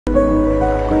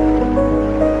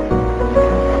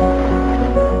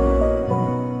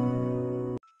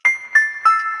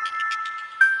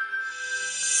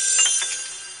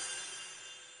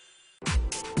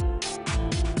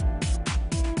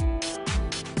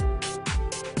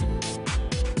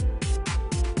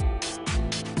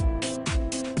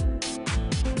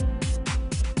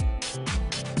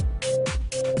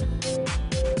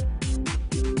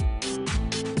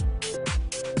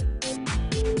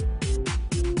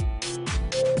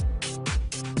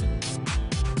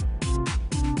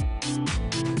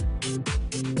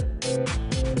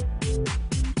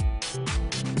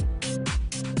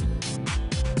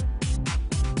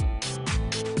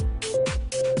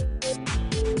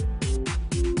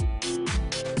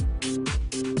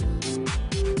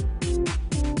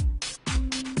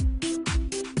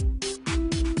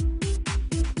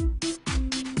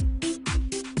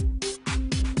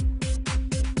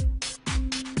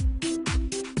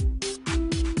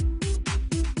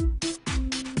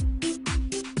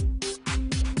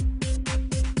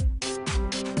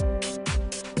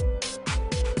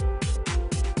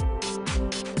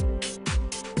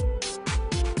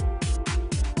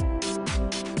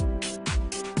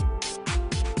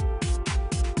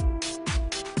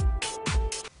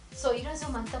So ఈ రోజు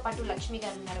మనతో పాటు లక్ష్మి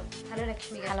గారు ఉన్నారు. హలో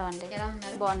లక్ష్మి గారు. హలో అండి. ఎలా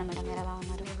ఉన్నారు? బాగున్నా మేడం, మీరు ఎలా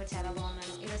ఉన్నారు? నేను కూడా చాలా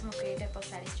బాగున్నాను. ఈ రోజు మాకు ఏ టైప్ ఆఫ్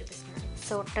సారీస్ చూపిస్తున్నారు?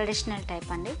 సో ట్రెడిషనల్ టైప్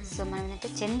అండి. సో మనం ఏంటంటే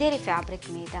చందేరి ఫ్యాబ్రిక్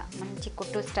మీద మంచి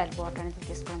కుట్టు స్టైల్ బార్డర్ అనేది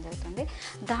తీసుకోవడం జరుగుతుంది.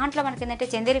 దాంట్లో మనకి ఏంటంటే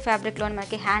చందేరి ఫ్యాబ్రిక్లో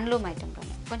మనకి హ్యాండ్లూమ్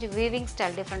ఐటెంలోనే కొంచెం వీవింగ్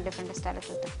స్టైల్ డిఫరెంట్ స్టైల్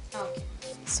చూద్దాం. ఓకే.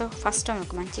 సో ఫస్ట్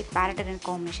మనకు మంచి ప్యారెట్ గ్రీన్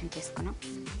కాంబినేషన్ తీసుకున్నాం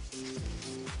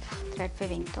థ్రెడ్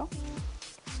వీవింగ్తో.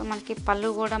 సో మనకి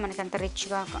పళ్ళు కూడా మనకి అంత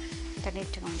రిచ్గా అంత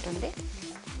నీట్గా ఉంటుంది.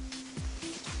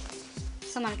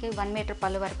 సో మనకి 1 మీటర్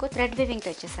పళ్ళు వరకు థ్రెడ్ వీవింగ్తో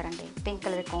ఇచ్చేసారండి, పింక్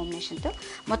కలర్ కాంబినేషన్తో.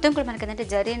 మొత్తం కూడా మనకి ఏంటంటే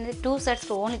జరీ అనేది 2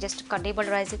 సైడ్స్లో ఓన్లీ జస్ట్ కడ్డీ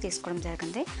బోర్డర్ వైజ్ తీసుకోవడం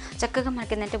జరిగింది. చక్కగా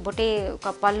మనకి ఏంటంటే బొటే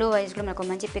ఒక పళ్ళు వైజ్లో మనకు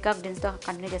మంచి పికాక్ డిజైన్స్తో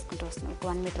కంటిన్యూ చేసుకుంటూ వస్తుంది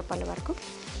 1 మీటర్ పళ్ళు వరకు.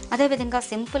 అదేవిధంగా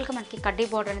సింపుల్గా మనకి కడ్డీ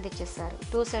బోర్డర్ అనేది ఇచ్చేస్తారు.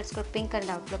 2 సైడ్స్ కూడా పింక్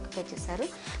అండ్ అవుట్లుక్ ఇచ్చేస్తారు.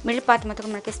 మిడిల్ పార్ట్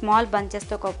మొత్తం మనకి స్మాల్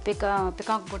బంచెస్తో ఒక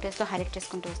పికాక్ బొటేస్తో హైలైట్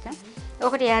చేసుకుంటూ వస్తాం.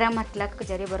 ఒకటి యారామర్క్ లాగా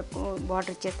జరీ వర్క్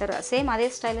బార్డర్ ఇచ్చేస్తారు. సేమ్ అదే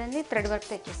స్టైల్ అనేది థ్రెడ్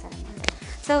వర్క్తో ఇచ్చేస్తారు అన్నమాట.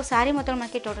 సో శారీ మొత్తం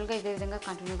మనకి టోటల్గా ఇదే విధంగా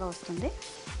కంటిన్యూగా వస్తుంది.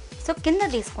 సో కింద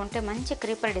తీసుకుంటే మంచి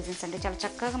క్రీపర్ డిజైన్స్ అంటే చాలా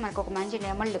చక్కగా మనకు ఒక మంచి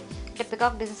నెమళ్ళు అంటే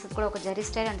పికాక్ డిజైన్స్ కూడా ఒక జరీ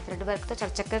స్టైల్ అండ్ థ్రెడ్ వర్క్తో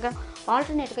చాలా చక్కగా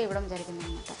ఆల్టర్నేట్గా ఇవ్వడం జరిగింది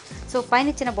అనమాట. సో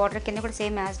పైన ఇచ్చిన బార్డర్ కింద కూడా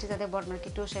సేమ్ యాజ్ ఇట్ అదే బార్డర్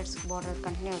మనకి 2 షేడ్స్ బార్డర్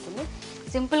కంటిన్యూ అవుతుంది.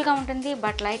 సింపుల్గా ఉంటుంది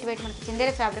బట్ లైట్ వెయిట్ మనకి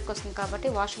చందేరి ఫ్యాబ్రిక్ వస్తుంది కాబట్టి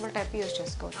వాషబుల్ టైప్ యూజ్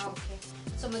చేసుకోవచ్చు. ఓకే.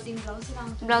 సో మరి దీని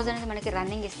బ్లౌజ్ అనేది మనకి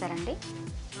రన్నింగ్ ఇస్తారండి.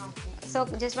 సో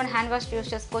జస్ట్ మన హ్యాండ్ వాష్ యూజ్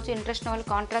చేసుకోవచ్చు. ఇంట్రెస్ట్ వాళ్ళు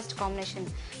contrast combination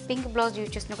pink blouse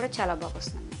use చేసినా కూడా చాలా బాగా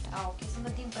వస్తుంది అనమాట. ఓకే. సో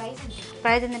మరి దీని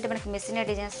ప్రైస్ ఏంటంటే మనకి మిస్సినర్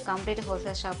డిజైన్స్ కంప్లీట్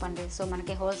హోల్సేల్ షాప్ అండి. సో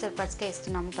మనకి హోల్సేల్ ప్రైస్కే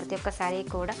ఇస్తున్నాము ప్రతి ఒక్క శారీ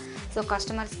కూడా. సో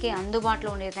కస్టమర్స్కి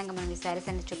అందుబాటులో ఉండే విధంగా మనం ఈ శారీస్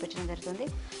అనేది చూపించడం జరుగుతుంది.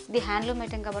 ఇది హ్యాండ్లూమ్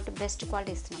ఐటమ్ కాబట్టి బెస్ట్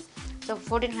క్వాలిటీ ఇస్తున్నాం. So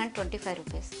 1425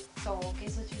 rupees. So okay.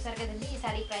 So చూసారు కదండి, ఈ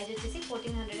సారీ ప్రైస్ వచ్చేసి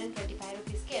 1425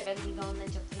 రూపీస్కి అవైలబుల్గా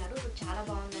ఉందని చెప్తున్నారు. సో చాలా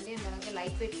బాగుందండి. అండ్ అలాగే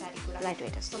లైట్ వెయిట్ సారీ కూడా లైట్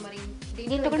వెయిట్. సో మరి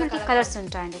దీంట్లో కూడా మనకి కలర్స్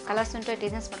ఉంటాయండి. కలర్స్ ఉంటాయి,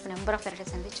 డిజైన్స్ మనకి నెంబర్ ఆఫ్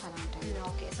వెరైటీస్ అనేది చాలా ఉంటాయి.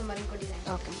 ఓకే. సో మరి ఇంకో డిజైన్.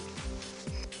 ఓకే.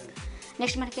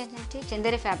 నెక్స్ట్ మనకి ఏంటంటే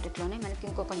చందేరి ఫ్యాబ్రిక్లోనే మనకి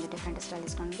ఇంకో కొంచెం డిఫరెంట్ స్టైల్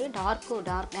తీసుకోండి. Dark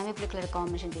navy blue colour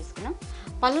combination తీసుకున్నాం.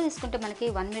 పళ్ళు తీసుకుంటే మనకి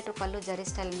 1 మీటర్ పళ్ళు జరీ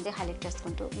స్టైల్ అనేది హైలైట్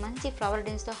చేసుకుంటూ మంచి ఫ్లవర్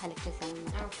డిజైన్స్తో హైలైట్ చేసాం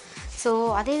అనమాట. సో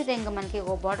అదేవిధంగా మనకి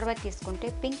ఒక బార్డర్ వైపు తీసుకుంటే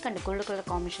పింక్ అండ్ గోల్డ్ కలర్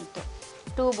కాంబినేషన్తో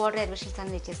 2 బార్డర్ ఎలివేషన్స్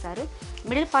అనేది ఇచ్చేస్తారు.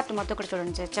 మిడిల్ పార్ట్ మొత్తం కూడా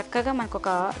చూడండి చక్కగా మనకు ఒక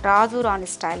రాణి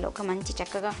స్టైల్లో ఒక మంచి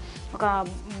చక్కగా ఒక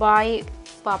బాయ్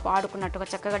పాప ఆడుకున్నట్టుగా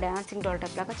చక్కగా డ్యాన్సింగ్ డాల్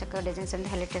టైప్ లాగా చక్కగా డిజైన్స్ అనేది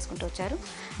హైలైట్ చేసుకుంటూ వచ్చారు.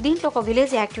 దీంట్లో ఒక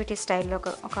విలేజ్ యాక్టివిటీ స్టైల్లో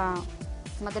ఒక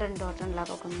మదర్ అండ్ డాటర్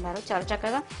లాగా ఒక ఉన్నారు. చాలా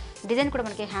చక్కగా డిజైన్ కూడా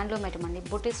మనకి హ్యాండ్లూమ్ ఐటమ్ అండి.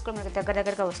 బుటీస్ కూడా మనకి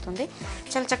దగ్గరగా వస్తుంది.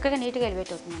 చాలా చక్కగా నీట్గా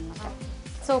ఎలివేట్ అవుతుంది అనమాట.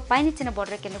 సో పైన ఇచ్చిన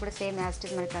బార్డర్ కింద కూడా సేమ్ యాజ్ ఇట్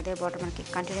ఇస్ మనకి అదే బార్డర్ మనకి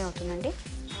కంటిన్యూ అవుతుందండి.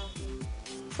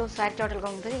 సో శారీ టోటల్గా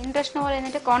ఉంటుంది. ఇంట్రెస్ట్ వాళ్ళు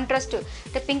ఏంటంటే కాంట్రాస్ట్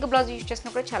అంటే పింక్ బ్లౌజ్ యూజ్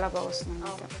చేసినా కూడా చాలా బాగా వస్తుంది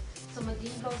అనమాట.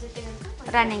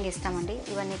 రన్నింగ్ ఇస్తామండి.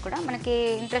 ఇవన్నీ కూడా మనకి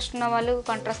ఇంట్రెస్ట్ ఉన్న వాళ్ళు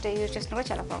కాంట్రాస్ట్ యూజ్ చేసినా కూడా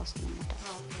చాలా బాగా వస్తుంది అనమాట.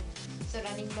 So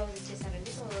running blouse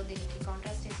ఇచ్చేసారండి. సో దీనికి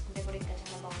కాంట్రాస్ట్ చేసుకుంటే కూడా ఇంకా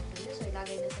చాలా బాగుంటుంది. సో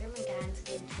ఇలాగైనా సరే మీకు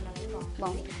హ్యాండ్స్కి ఎంచుకున్నది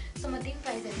బాగుంటుంది. సో మరి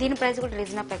దీని ప్రైస్ కూడా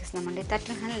రీజనబుల్ ఇస్తున్నామండి.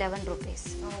 1311 రూపీస్.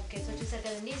 ఓకే. సో చూసారు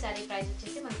కదండి, సారీ ప్రైస్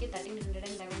వచ్చేసి మనకి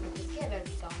 1311 రూపీస్కి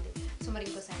అవైలబుల్గా ఉంది. సో మరి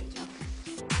ఇంకో సారీ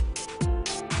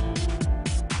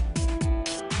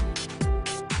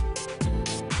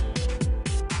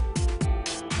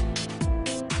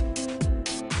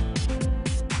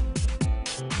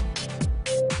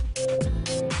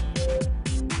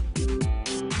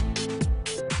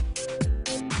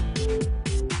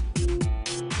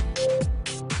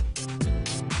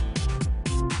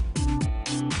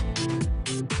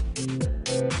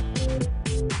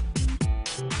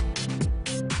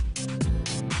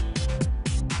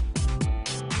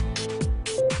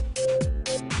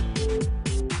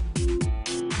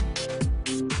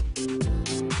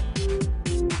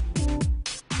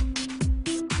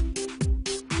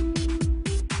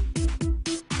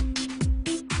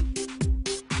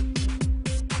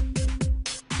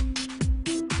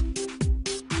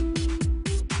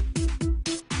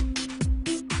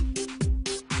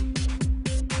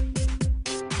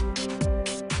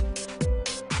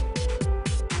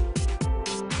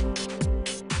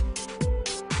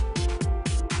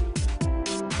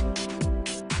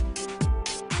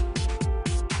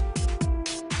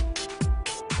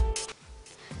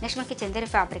నెక్స్ట్ మనకి చందేరి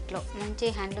ఫ్యాబ్రిక్లో మంచి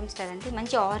హ్యాండ్లూమ్ స్టైల్ అంటే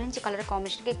మంచి ఆరెంజ్ కలర్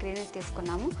కాంబినేషన్కి గ్రీన్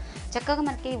తీసుకున్నాము. చక్కగా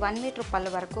మనకి 1 మీటర్ పళ్ళు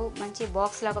వరకు మంచి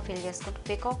బాక్స్ లాగా ఫిల్ చేసుకుంటూ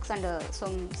పికాక్స్ అండ్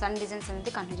సన్ డిజైన్స్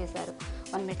అనేది కంటిన్యూ చేశారు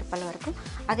 1 మీటర్ పళ్ళు వరకు.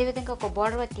 అదేవిధంగా ఒక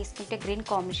బార్డర్ వైపు తీసుకుంటే గ్రీన్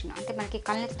కాంబినేషన్ అంటే మనకి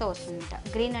కలర్తో వస్తుందన్నమాట.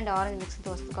 గ్రీన్ అండ్ ఆరెంజ్ మిక్స్తో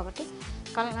వస్తుంది కాబట్టి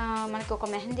మనకి ఒక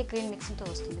మెహందీ గ్రీన్ మిక్స్తో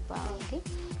వస్తుంది.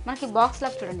 మనకి బాక్స్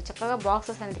లాగా చూడండి చక్కగా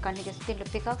బాక్సెస్ అనేది కంటిన్యూ చేస్తుంది. దీంట్లో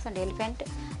peacocks and elephant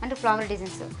and flower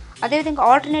designs. అదేవిధంగా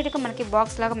ఆల్టర్నేట్గా మనకి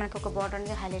బాక్స్ లాగా మనకి ఒక బార్డర్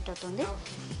అనేది హైలైట్ అవుతుంది.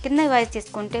 కింద వైజ్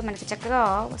తీసుకుంటే మనకి చక్కగా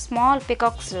స్మాల్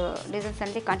పికాక్స్ డిజైన్స్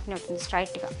అనేది కంటిన్యూ అవుతుంది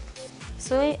స్ట్రైట్గా.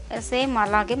 సో సేమ్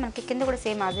అలాగే మనకి కింద కూడా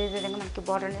సేమ్ అదే విధంగా మనకి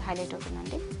బార్డర్ అనేది హైలైట్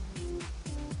అవుతుందండి.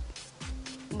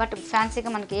 బట్ ఫ్యాన్సీగా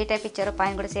మనకి ఏ టైప్ ఇచ్చారో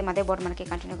పైన కూడా సేమ్ అదే బార్డర్ మనకి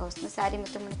కంటిన్యూగా వస్తుంది. శారీ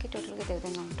మొత్తం మనకి టోటల్గా ఇదే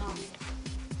విధంగా ఉంటుంది.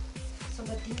 సో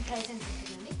దీని ప్రైస్ ఎంత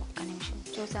ఉంటుందండి? ఒక్క నిమిషం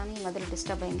చూసాను, ఈ మధ్యలో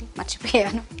డిస్టర్బ్ అయింది,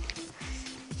 మర్చిపోయాను.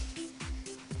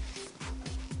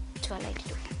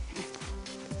 1282.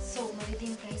 సో మరి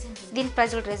దీని ప్రైస్ ఎంత? దీని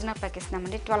ప్రైస్ కూడా రీజనబుల్ ప్యాక్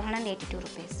ఇస్తున్నామండి, 1282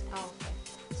 రూపీస్. ఓకే.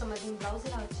 సో మరి దీని బ్లౌజ్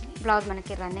ఎలా వచ్చింది? బ్లౌజ్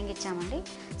మనకి రన్నింగ్ ఇచ్చామండి.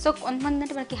 సో కొంతమంది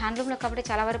అంటే మనకి హ్యాండ్లూమ్లో కాబట్టి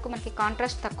చాలా వరకు మనకి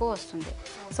కాంట్రాస్ట్ తక్కువ వస్తుంది.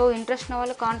 సో ఇంట్రెస్ట్ ఉన్న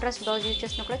వాళ్ళు కాంట్రాస్ట్ బ్లౌజ్ యూజ్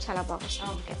చేసినా కూడా చాలా బాగా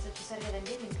వస్తుంది. ఓకే. సో చూసారు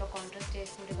కదండి, దీంట్లో కాంట్రాస్ట్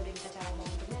చేసుకుంటే కూడా ఇంకా చాలా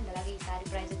బాగుంటుంది. అండ్ అలాగే ఈ సారీ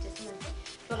ప్రైస్ వచ్చేసి మనకి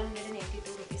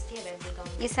 1282 రూపీస్కి అవైలబుల్గా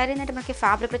ఉంది. ఈ సారీ ఏంటంటే మనకి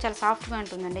ఫ్యాబ్రిక్లో చాలా సాఫ్ట్గా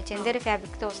ఉంటుందండి, చందేరి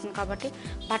ఫ్యాబ్రిక్తో వస్తుంది కాబట్టి.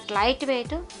 But light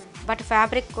weight, but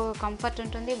fabric comfort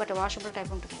ఉంటుంది, బట్ వాషబుల్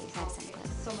టైప్ ఉంటుంది ఈ సారీస్ అని కూడా.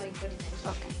 సో మరి ఇంకోటి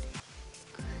ఓకే.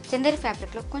 చందేరి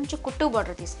ఫ్యాబ్రిక్లో కొంచెం కుట్టు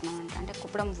బార్డర్ తీసుకున్నాం అంటే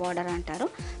కుప్పడం బార్డర్ అంటారు.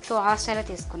 సో ఆ స్టైల్లో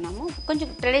తీసుకున్నాము. కొంచెం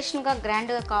ట్రెడిషనల్గా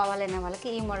గ్రాండ్గా కావాలనే వాళ్ళకి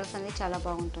ఈ మోడల్స్ అనేది చాలా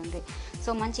బాగుంటుంది. సో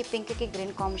మంచి పింక్కి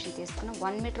గ్రీన్ కాంబినేషన్ తీసుకున్నాం.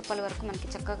 1 మీటర్ పళ్ళు వరకు మనకి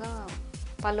చక్కగా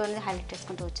పళ్ళు అనేది హైలైట్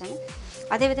చేసుకుంటూ వచ్చాము.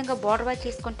 అదేవిధంగా బార్డర్ వైజ్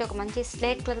తీసుకుంటే ఒక మంచి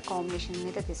స్లేట్ కలర్ కాంబినేషన్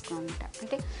అయితే తీసుకున్నాం అనమాట.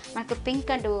 అంటే మనకు పింక్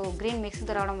అండ్ గ్రీన్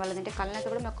మిక్సింగ్తో రావడం వల్ల అంటే కలర్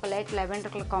కూడా మనకు లైట్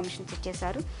లెవెండర్ కలర్ కాంబినేషన్స్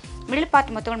ఇచ్చేసారు. మిడిల్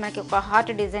పార్ట్ మొత్తం కూడా మనకి ఒక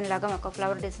హార్ట్ డిజైన్ లాగా ఒక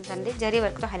ఫ్లవర్ డిజైన్స్ అనేది జరీ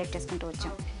వర్క్తో హైలైట్ చేసుకుంటూ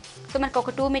వచ్చాం. సో మనకు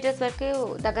ఒక 2 మీటర్స్ వరకు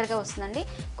దగ్గరగా వస్తుందండి,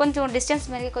 కొంచెం డిస్టెన్స్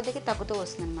మెరిగే కొద్దిగా తగ్గుతూ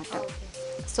వస్తుంది అనమాట.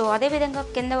 సో అదేవిధంగా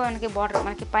కింద మనకి బార్డర్,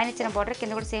 మనకి పైన ఇచ్చిన బార్డర్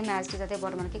కింద కూడా సేమ్ యాజ్ ఇట్ అదే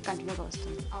బార్డర్ మనకి కంటిన్యూగా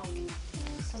వస్తుంది.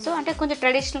 సో అంటే కొంచెం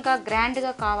ట్రెడిషనల్గా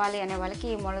గ్రాండ్గా కావాలి అనే వాళ్ళకి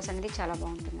ఈ మోడల్స్ అనేది చాలా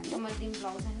బాగుంటుందండి. మరి దీని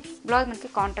బ్లౌజ్ అండి? బ్లౌజ్ మనకి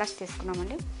కాంట్రాస్ట్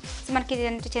తీసుకున్నామండి. సో మనకి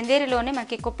ఇది చందేరిలోనే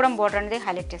మనకి కుప్పడం బార్డర్ అనేది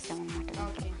హైలైట్ చేస్తామన్నమాట.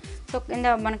 సో కింద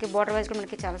మనకి బార్డర్ వైజ్ కూడా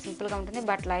మనకి చాలా సింపుల్గా ఉంటుంది,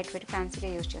 బట్ లైట్ వెయిట్ ఫ్యాన్సీగా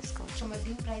యూజ్ చేసుకోవచ్చు. సో మరి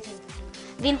దీని ప్రైస్ ఎంత ఉంటుంది?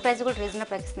 దీని ప్రైస్ కూడా రీజనబుల్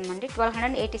ప్రైస్ ఇస్తుందండి,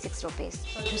 1286 రూపీస్.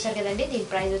 సో చూసారు కదండి, దీని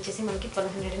ప్రైస్ వచ్చేసి మనకి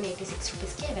 1286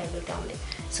 రూపీస్కి అవైలబుల్గా ఉంది.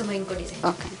 సో మరి ఇంకో డిజైన్.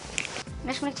 ఓకే.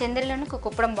 నెక్స్ట్ మనకి చందేరిలోనే ఒక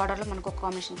కుప్పడం బార్డర్లో మనకు ఒక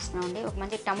కాంబినేషన్ ఇస్తున్నామండి. ఒక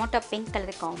మంచి టమోటా పింక్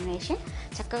కలర్ కాంబినేషన్.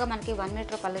 చక్కగా మనకి 1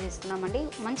 మీటర్ పళ్ళు తీసుకున్నామండి.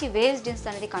 మంచి వేవ్స్ డిజైన్స్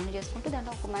అనేది కంటిన్యూ చేసుకుంటూ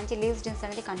దాంట్లో ఒక మంచి లీవ్స్ డిజైన్స్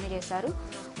అనేది కంటిన్యూ చేశారు.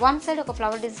 వన్ సైడ్ ఒక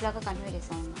ఫ్లవర్ డిజైన్స్ లాగా కంటిన్యూ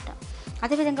చేసాం అనమాట.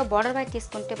 అదేవిధంగా బార్డర్ వైజ్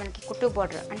తీసుకుంటే మనకి కుట్టు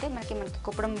బార్డర్ అంటే మనకి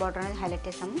కుప్పడం బార్డర్ అనేది హైలైట్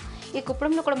చేసాము. ఈ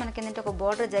కుప్పడంలో కూడా మనకి ఏంటంటే ఒక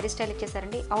బార్డర్ జరీ స్టైల్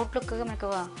ఇచ్చేసారండి. అవుట్లుక్గా మనకు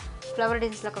ఫ్లవర్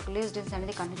డిజైన్స్ లాగా ఒక లీవ్స్ డిజైన్స్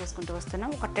అనేది కంటిన్యూ చేసుకుంటూ వస్తున్నాం.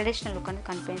 ఒక ట్రెడిషనల్ లుక్ అనేది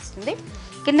కనిపిస్తుంది.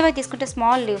 కింద వైపు తీసుకుంటే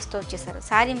స్మాల్ లీవ్స్తో వచ్చేసారు.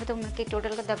 శారీ మొత్తం మనకి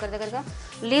టోటల్గా దగ్గరగా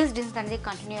లీవ్స్ డిజైన్స్ అనేది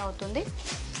కంటిన్యూ అవుతుంది.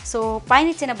 సో పైన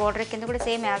ఇచ్చిన బార్డర్ కింద కూడా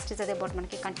సేమ్ యాజ్ ఇట్ అదే బార్డర్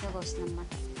మనకి కంటిన్యూగా వస్తుంది అనమాట.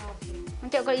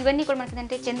 అంటే ఇవన్నీ కూడా మనకి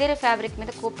ఏంటంటే చందేరి ఫ్యాబ్రిక్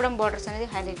మీద కుప్పడం బార్డర్స్ అనేది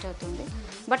హైలైట్ అవుతుంది,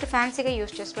 బట్ ఫ్యాన్సీగా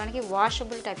యూజ్ చేసుకోవడానికి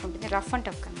వాషబుల్ టైప్ ఉంటుంది, రఫ్ అండ్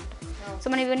టఫ్ అనమాట. సో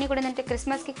మనం ఇవన్నీ కూడా ఏంటంటే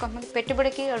క్రిస్మస్కి కొంతమంది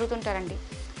పెట్టుబడికి అడుగుతుంటారండి.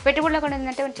 పెట్టుబడిలో కూడా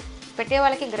ఏంటంటే పెట్టే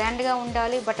వాళ్ళకి గ్రాండ్గా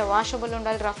ఉండాలి, బట్ వాషబుల్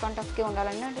ఉండాలి, రఫ్ అండ్ టఫ్కి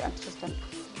ఉండాలని చూస్తాను.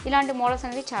 ఇలాంటి మోడల్స్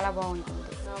అనేది చాలా బాగుంటుంది.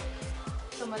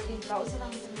 సో మరి దీని బ్లౌజ్ ఎలా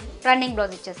ఉంటుంది? రన్నింగ్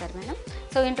బ్లౌజ్ ఇచ్చేసారు మేడం.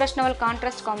 సో ఇంట్రెస్ట్ ఉన్న వాళ్ళు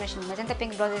contrast combination magenta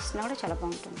pink blouse ఇస్తున్నా కూడా చాలా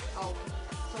బాగుంటుంది.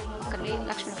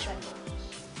 లక్ష్మీ.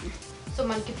 సో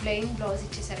మనకి ప్లెయిన్ బ్లౌజ్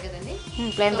ఇచ్చేసారు కదండి,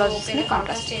 ప్లెయిన్ బ్లౌజ్ ఇస్తుంది,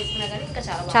 కాంట్రాస్ట్ చేసుకున్నా కానీ ఇంకా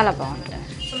చాలా బాగుంటుంది.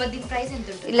 సో మరి దీని ప్రైస్ ఎంత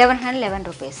ఉంటుంది? 1111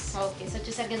 రూపీస్. ఓకే. సో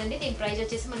చూసారు కదండి, దీని ప్రైస్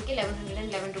వచ్చేసి మనకి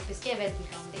 1111 రూపీస్కి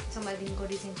అవైలబుల్గా ఉంది. సో మరి ఇంకో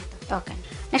డిజైన్ చూద్దాం. ఓకే.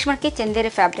 నెక్స్ట్ మనకి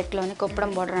చందేరి ఫ్యాబ్రిక్లోని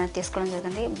కుప్పడం బార్డర్ అనేది తీసుకోవడం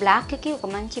జరిగింది. బ్లాక్కి ఒక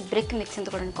మంచి బ్రిక్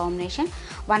మిక్సింగ్తో కూడా కాంబినేషన్.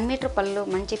 1 మీటర్ పళ్ళు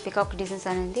మంచి పికాక్ డిజైన్స్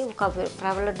అనేది ఒక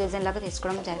ఫ్లవర్ డిజైన్ లాగా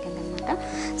తీసుకోవడం జరిగింది అనమాట.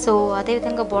 సో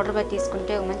అదేవిధంగా బార్డర్ వైజ్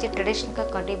తీసుకుంటే ఒక మంచి ట్రెడిషనల్గా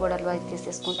కడ్డీ బార్డర్ వైజ్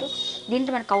తీసుకుంటూ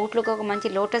దీంట్లో మనకి అవుట్లుక్ ఒక మంచి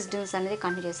లోటస్ డిజైన్స్ అనేది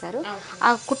కంటిన్యూ చేశారు. ఆ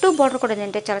కుట్టు బార్డర్ కూడా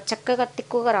ఏంటంటే చాలా చక్కగా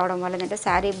తిక్కుగా రావడం వల్ల ఏంటంటే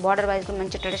శారీ బార్డర్ వైజ్ కూడా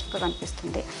మంచి ట్రెడిషనల్గా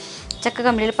కనిపిస్తుంది.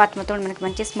 చక్కగా మిడిల్ పార్ట్ మొత్తం మనకి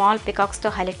మంచి స్మాల్ పికాక్స్తో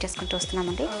హైలైట్ చేసుకుంటూ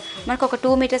వస్తున్నామండి. మనకు ఒక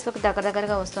 2 మీటర్స్ వరకు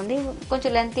దగ్గరగా వస్తుంది, కొంచెం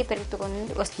లెంత్ పెరుగుతూ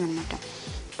వస్తుంది అనమాట.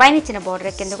 పైన ఇచ్చిన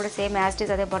బార్డర్ కింద కూడా సేమ్ యాజ్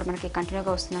ఇట్ అదే బార్డర్ మనకి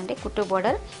కంటిన్యూగా వస్తుందండి. కుట్టు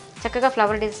బార్డర్ చక్కగా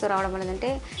ఫ్లవర్ డిజైన్స్తో రావడం వల్ల ఏంటంటే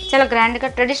చాలా గ్రాండ్గా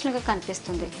ట్రెడిషనల్గా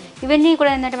కనిపిస్తుంది. ఇవన్నీ కూడా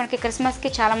ఏంటంటే మనకి క్రిస్మస్కి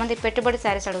చాలామంది పెట్టుబడి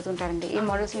శారీస్ అడుగుతుంటారండి. ఈ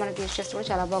మోడల్స్ మనకి యూజ్ చేస్తే కూడా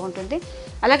చాలా బాగుంటుంది.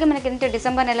 అలాగే మనకి ఏంటంటే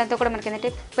డిసెంబర్ నెలంతా కూడా మనకి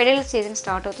ఏంటంటే పెళ్ళిళ్ళ సీజన్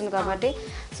స్టార్ట్ అవుతుంది కాబట్టి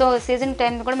సో సీజన్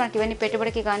టైంలో కూడా మనకి ఇవన్నీ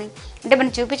పెట్టుబడికి కానీ అంటే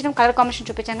మనం చూపించడం కలర్ కాంబినేషన్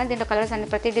చూపించాం కానీ దీంట్లో కలర్స్ అన్ని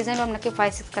ప్రతి డిజైన్లో మనకి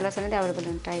 5-6 కలర్స్ అనేది అవైలబుల్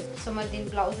ఉంటాయి. సో మరి దీని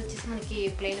బ్లౌజ్ వచ్చేసి మనకి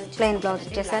ప్లెయిన్ బ్లౌజ్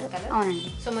ఇచ్చేసారు. అవునండి.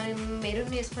 సో మనం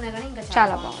మెరూన్ చేసుకున్నా కానీ ఇంకా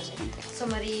చాలా బాగుంటుంది. సో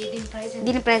మరి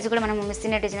దీని ప్రైస్ కూడా మనం miss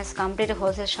India designers complete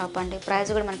wholesale shop అండి. ప్రైస్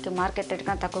కూడా మనకి మార్కెట్ రేట్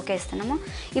కన్నా తక్కువకే ఇస్తున్నాము.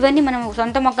 ఇవన్నీ మనం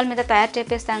సొంత మొక్కల మీద తయారు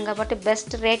చేపిస్తాం కాబట్టి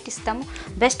బెస్ట్ రేట్ ఇస్తాము.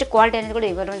 బెస్ట్ క్వాలిటీ అనేది కూడా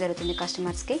ఇవ్వడం జరుగుతుంది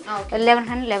కస్టమర్స్కి.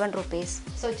 1111 రూపీస్.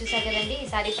 సో చూసారు కదండి, ఈ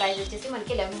సారీ ప్రైస్ వచ్చేసి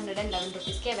మనకి 1111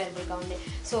 రూపీస్కి అవైలబుల్గా ఉంది.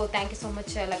 So thank you so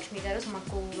much Lakshmi గారు. సో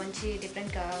మాకు మంచి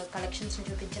డిఫరెంట్ కలెక్షన్స్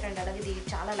చూపించారు. అండ్ అలాగే ఇది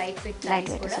చాలా లైట్ వెయిట్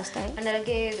వస్తాయి. అండ్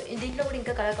అలాగే దీంట్లో కూడా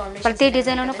ఇంకా కలర్ కాంబినేషన్ ప్రతి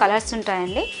డిజైన్లోనూ కలర్స్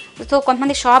ఉంటాయండి. సో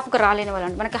కొంతమంది షాప్కి రాలేని వాళ్ళు,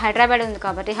 మనకి హైదరాబాద్ ఉంది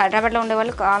కాబట్టి హైదరాబాద్లో ఉండే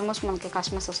వాళ్ళు ఆల్మోస్ట్ మనకి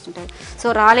కస్టమర్స్ వస్తుంటారు. సో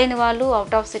రాలేని వాళ్ళు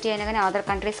అవుట్ ఆఫ్ సిటీ అయినా కానీ అదర్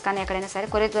కంట్రీస్ కానీ ఎక్కడైనా సరే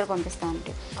కొరియర్ ద్వారా పంపిస్తూ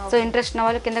ఉంటాయి. సో ఇంట్రెస్ట్ ఉన్న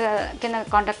వాళ్ళు కింద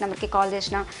కాంటాక్ట్ నెంబర్కి కాల్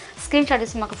చేసిన స్క్రీన్ షాట్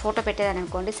తీసి మాకు ఫోటో పెట్టేదని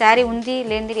అనుకోండి, శారీ ఉంది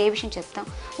లేనిది ఏ విషయం చెప్తాం.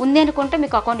 ఉంది అనుకుంటే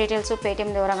మీకు అకౌంట్ డీటెయిల్స్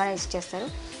పేటిఎం ద్వారాగానే ఇచ్చేస్తారు.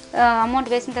 అమౌంట్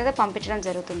వేసిన తర్వాత పంపించడం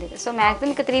జరుగుతుంది. సో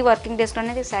మ్యాక్సిమం ఇంకా 3 వర్కింగ్ డేస్లో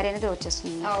అనేది శారీ అనేది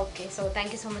వచ్చేస్తుంది. Okay, so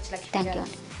thank you so much Lakshmi. Thank you.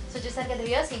 So చూసారు కదా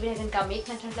వ్యూయర్స్, ఈ వీడియో కనుక మీకు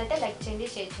నచ్చినట్లయితే లైక్ చేయండి,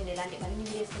 షేర్ చేయండి. ఇలాంటి మరిన్ని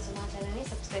వీడియోస్ కోసం మా ఛానల్ని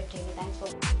సబ్స్క్రైబ్ చేయండి. Thanks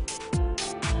for